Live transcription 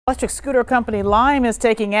Electric scooter company Lime is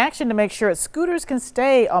taking action to make sure its scooters can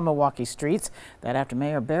stay on Milwaukee streets. That after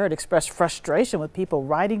Mayor Barrett expressed frustration with people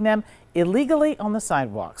riding them illegally on the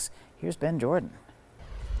sidewalks. Here's Ben Jordan.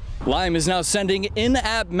 Lime is now sending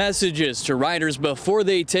in-app messages to riders before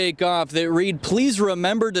they take off that read, "Please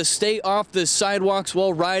remember to stay off the sidewalks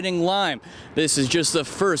while riding Lime." This is just the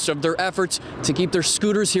first of their efforts to keep their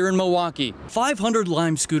scooters here in Milwaukee. 500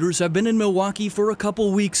 Lime scooters have been in Milwaukee for a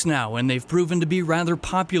couple weeks now, and they've proven to be rather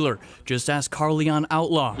popular. Just ask Carleon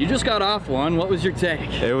Outlaw. You just got off one. What was your take?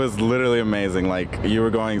 It was literally amazing. Like, you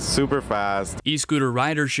were going super fast. E-scooter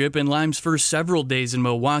ridership in Lime's first several days in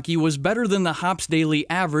Milwaukee was better than the Hops daily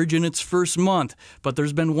average in its first month, but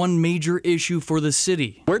there's been one major issue for the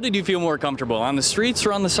city. Where did you feel more comfortable, on the streets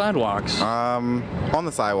or on the sidewalks? On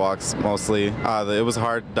the sidewalks mostly. It was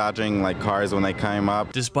hard dodging like cars when they came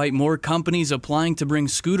up. Despite more companies applying to bring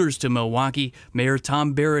scooters to Milwaukee, Mayor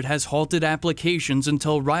Tom Barrett has halted applications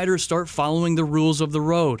until riders start following the rules of the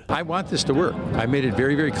road. I want this to work. I made it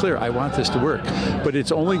very, very clear. I want this to work, but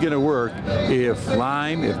it's only going to work if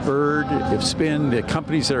Lime, if Bird, if Spin, the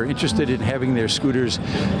companies that are interested in having their scooters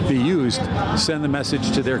be used, send the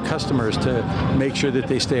message to their customers to make sure that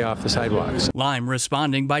they stay off the sidewalks. Lime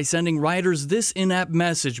responding by sending riders this in-app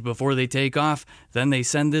message before they take off. Then they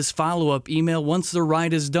send this follow-up email once the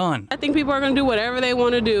ride is done. I think people are going to do whatever they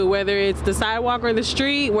want to do, whether it's the sidewalk or the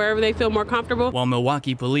street, wherever they feel more comfortable. While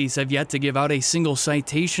Milwaukee police have yet to give out a single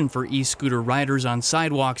citation for e-scooter riders on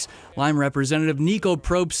sidewalks, Lime Representative Nico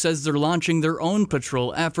Probst says they're launching their own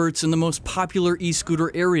patrol efforts in the most popular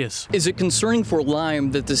e-scooter areas. Is it concerning for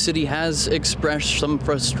Lime that the city has expressed some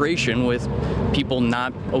frustration with people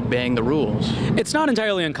not obeying the rules? It's not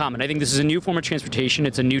entirely uncommon. I think this is a new form of transportation.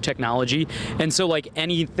 It's a new technology. And so like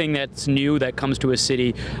anything that's new that comes to a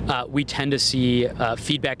city, we tend to see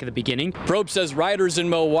feedback at the beginning. Probst says riders in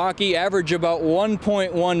Milwaukee average about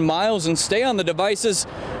 1.1 miles and stay on the devices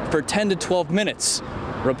for 10 to 12 minutes.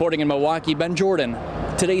 Reporting in Milwaukee, Ben Jordan,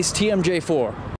 today's TMJ4.